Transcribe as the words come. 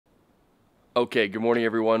Okay, good morning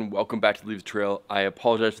everyone. Welcome back to Leave the Trail. I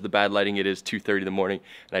apologize for the bad lighting. It is 2:30 in the morning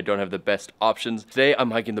and I don't have the best options. Today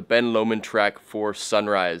I'm hiking the Ben Lomond track for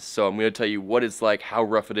sunrise. So I'm going to tell you what it's like, how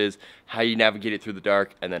rough it is, how you navigate it through the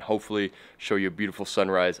dark, and then hopefully show you a beautiful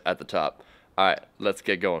sunrise at the top. Alright, let's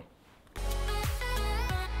get going.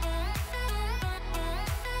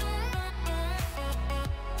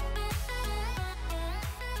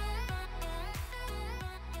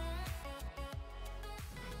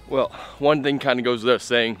 Well, one thing kind of goes without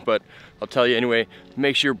saying, but I'll tell you anyway,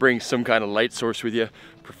 make sure you bring some kind of light source with you,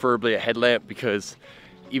 preferably a headlamp, because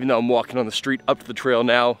even though I'm walking on the street up to the trail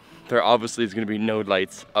now, there obviously is going to be no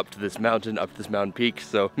lights up to this mountain peak,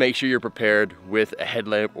 so make sure you're prepared with a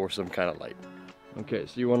headlamp or some kind of light. Okay,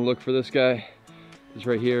 so you want to look for this guy. This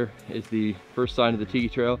right here is the first sign of the Tiki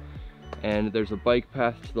Trail, and there's a bike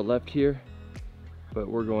path to the left here, but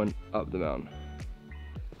we're going up the mountain.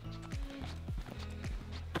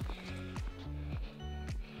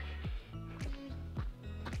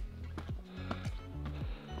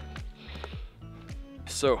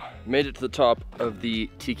 So, made it to the top of the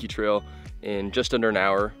Tiki Trail in just under an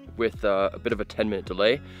hour with a bit of a 10-minute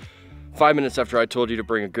delay. 5 minutes after I told you to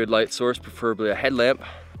bring a good light source, preferably a headlamp,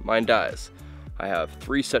 mine dies. I have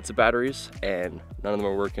 3 sets of batteries and none of them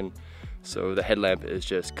are working, so the headlamp is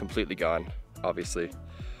just completely gone, obviously,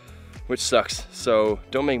 which sucks. So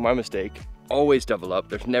don't make my mistake. Always double up.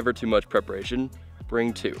 There's never too much preparation.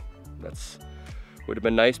 Bring 2. That's would have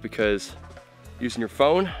been nice, because using your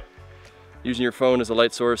phone as a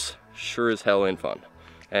light source sure as hell ain't fun,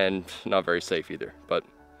 and not very safe either, but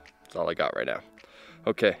that's all I got right now.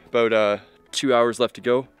 Okay, about 2 hours left to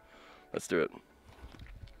go. Let's do it.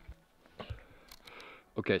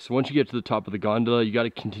 Okay, so once you get to the top of the gondola, you got to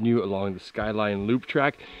continue along the Skyline Loop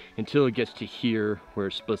track until it gets to here where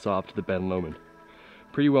it splits off to the Ben Lomond.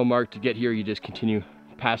 Pretty well marked. To get here, you just continue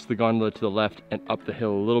past the gondola to the left and up the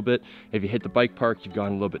hill a little bit. If you hit the bike park, you've gone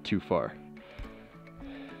a little bit too far.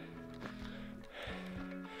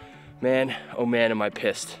 Man, oh man, am I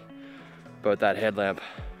pissed about that headlamp.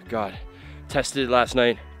 God, tested it last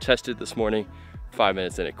night, tested it this morning, 5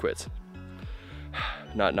 minutes and it quits.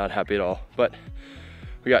 Not happy at all, but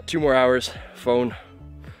we got 2 more hours. Phone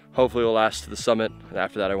hopefully will last to the summit, and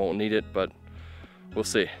after that I won't need it, but we'll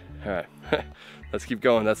see. All right, let's keep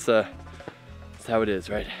going. That's how it is,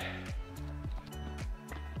 right?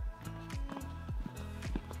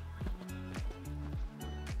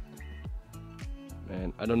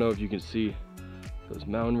 And I don't know if you can see those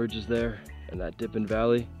mountain ridges there and that dipping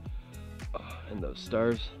valley, and those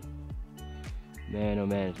stars. Man, oh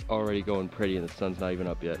man, it's already going pretty and the sun's not even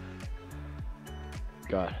up yet.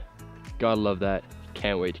 God, gotta love that.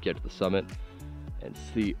 Can't wait to get to the summit and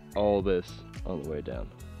see all this on the way down.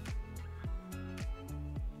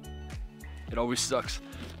 It always sucks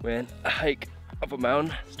when a hike up a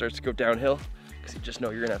mountain starts to go downhill, because you just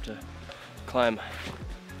know you're gonna have to climb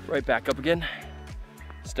right back up again.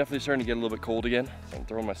 It's definitely starting to get a little bit cold again, so I'm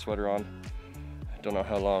throwing my sweater on. I don't know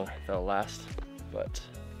how long that'll last, but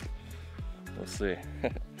we'll see.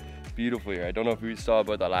 Beautiful here. I don't know if you saw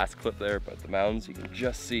about that last clip there, but the mountains, you can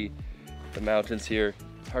just see the mountains here.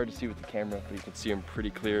 It's hard to see with the camera, but you can see them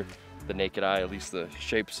pretty clear with the naked eye, at least the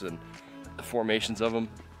shapes and the formations of them.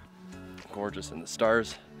 Gorgeous, and the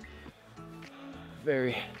stars.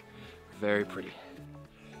 Very, very pretty.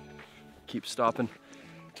 Keep stopping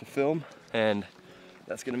to film, and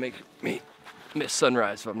that's gonna make me miss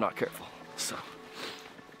sunrise if I'm not careful. So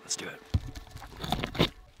let's do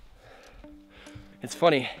it. It's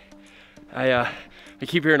funny, I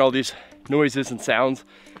keep hearing all these noises and sounds,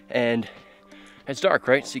 and it's dark,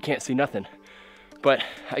 right? So you can't see nothing. But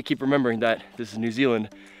I keep remembering that this is New Zealand,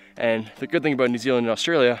 and the good thing about New Zealand and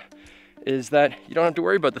Australia is that you don't have to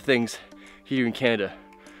worry about the things here in Canada,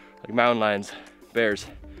 like mountain lions, bears,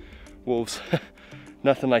 wolves,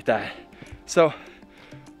 nothing like that. So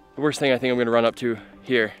the worst thing I think I'm gonna run up to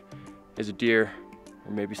here is a deer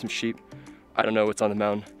or maybe some sheep. I don't know what's on the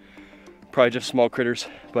mountain. Probably just small critters,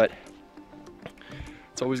 but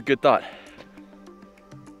it's always a good thought.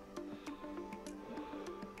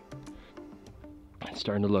 It's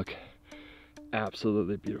starting to look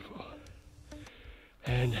absolutely beautiful.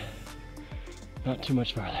 And not too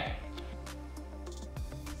much farther.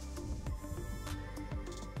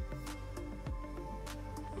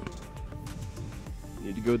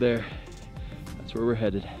 Need to go there. That's where we're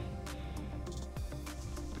headed.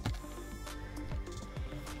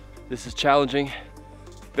 This is challenging,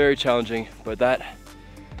 very challenging, but that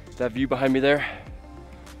view behind me there,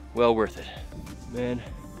 well worth it. Man,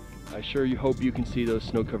 I sure hope you can see those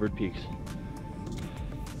snow-covered peaks.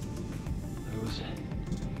 Those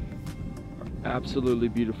are absolutely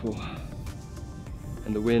beautiful.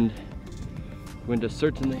 And the wind has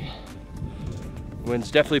certainly,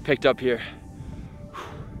 wind's definitely picked up here.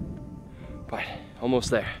 But almost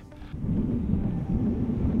there.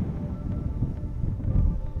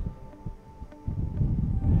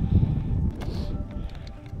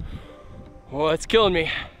 Oh, it's killing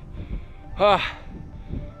me. Ah,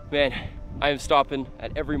 man, I am stopping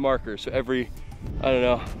at every marker. So every, I don't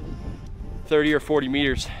know, 30 or 40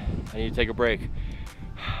 meters, I need to take a break.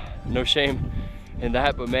 No shame in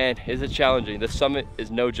that, but man, is it challenging. This summit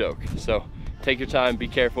is no joke. So take your time, be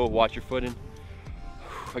careful, watch your footing.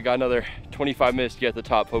 I got another 25 minutes to get to the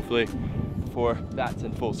top, hopefully, before that's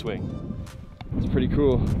in full swing. It's pretty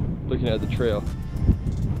cool looking at the trail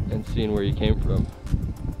and seeing where you came from.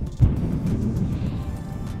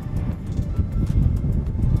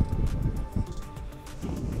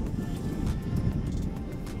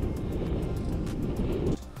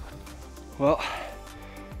 Well,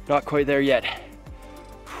 not quite there yet.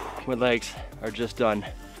 My legs are just done.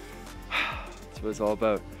 That's what it's all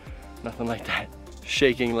about. Nothing like that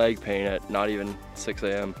shaking leg pain at not even 6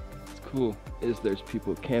 a.m. What's cool is there's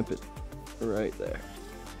people camping right there.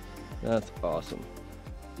 That's awesome.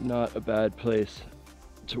 Not a bad place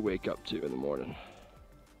to wake up to in the morning.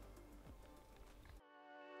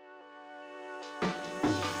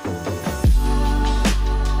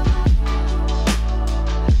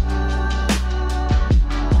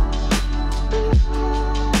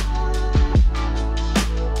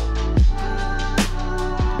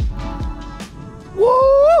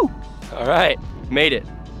 All right, made it.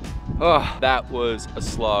 Oh, that was a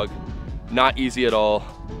slog. Not easy at all.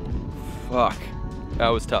 Fuck, that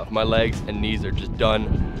was tough. My legs and knees are just done.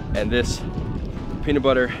 And this peanut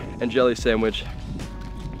butter and jelly sandwich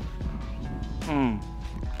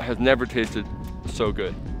has never tasted so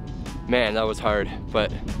good. Man, that was hard,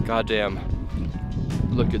 but goddamn,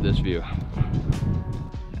 look at this view.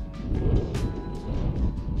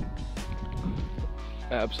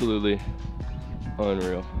 Absolutely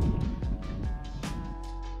unreal.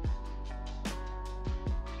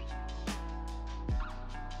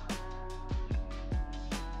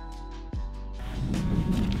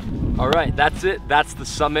 All right, that's it. That's the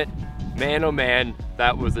summit. Man, oh man,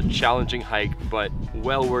 that was a challenging hike, but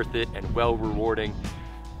well worth it and well rewarding.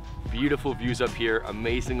 Beautiful views up here,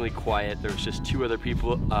 amazingly quiet. There was just 2 other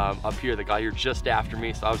people up here that got here just after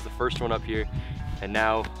me, so I was the first one up here, and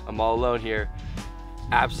now I'm all alone here.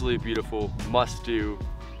 Absolutely beautiful, must do,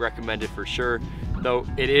 recommend it for sure. Though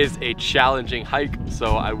it is a challenging hike,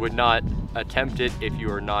 so I would not attempt it if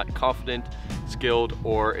you are not confident, skilled,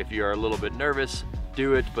 or if you are a little bit nervous.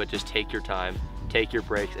 Do it, but just take your time, take your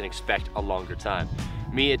breaks, and expect a longer time.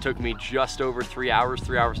 Me, it took me just over 3 hours,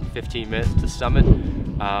 3 hours and 15 minutes to summit.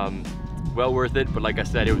 Well worth it, but like I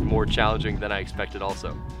said, it was more challenging than I expected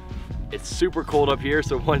also. It's super cold up here,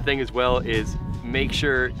 so one thing as well is make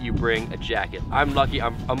sure you bring a jacket. I'm lucky,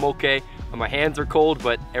 I'm okay. My hands are cold,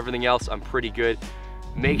 but everything else I'm pretty good.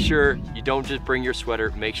 Make sure you don't just bring your sweater,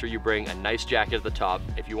 make sure you bring a nice jacket at the top.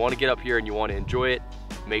 If you want to get up here and you want to enjoy it,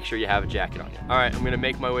 make sure you have a jacket on you. All right, I'm gonna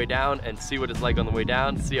make my way down and see what it's like on the way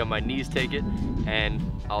down, see how my knees take it, and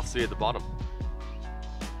I'll see you at the bottom.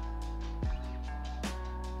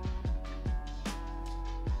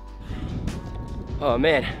 Oh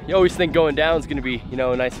man, you always think going down is gonna be, you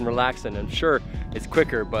know, nice and relaxing, and sure, it's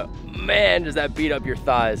quicker, but man, does that beat up your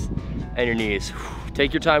thighs and your knees.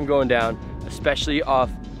 Take your time going down, especially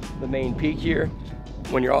off the main peak here.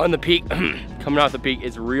 When you're on the peak, coming off the peak,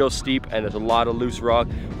 it's real steep and there's a lot of loose rock.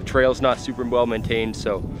 The trail's not super well maintained,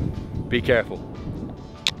 so be careful.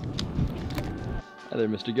 Hi there,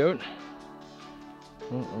 Mr. Goat.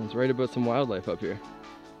 Oh, I was right about some wildlife up here.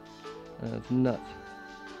 That's nuts.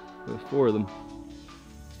 There's 4 of them.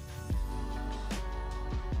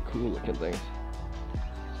 Cool looking things.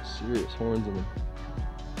 Serious horns in them.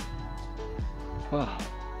 Wow.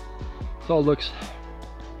 This all looks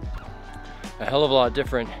a hell of a lot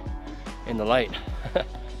different in the light.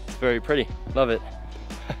 It's very pretty, love it.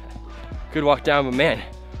 Good walk down, but man,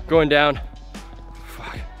 going down,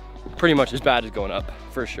 fuck, pretty much as bad as going up,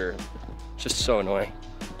 for sure. It's just so annoying.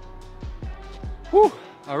 Whew,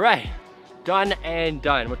 all right, done and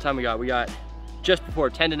done. What time we got? We got just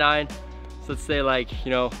before 10 to 9. So let's say like,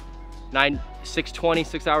 you know, 6:20,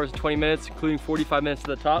 6 hours and 20 minutes, including 45 minutes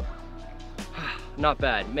to the top. Not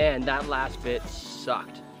bad. Man, that last bit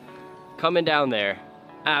sucked. Coming down there,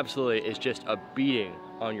 absolutely, is just a beating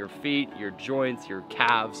on your feet, your joints, your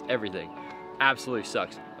calves, everything. Absolutely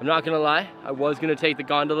sucks. I'm not gonna lie, I was gonna take the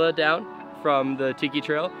gondola down from the Tiki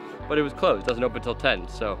Trail, but it was closed. It doesn't open until 10,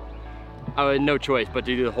 so I had no choice but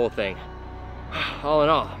to do the whole thing. All in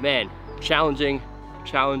all, man, challenging,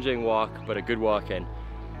 challenging walk, but a good walk and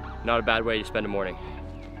not a bad way to spend a morning.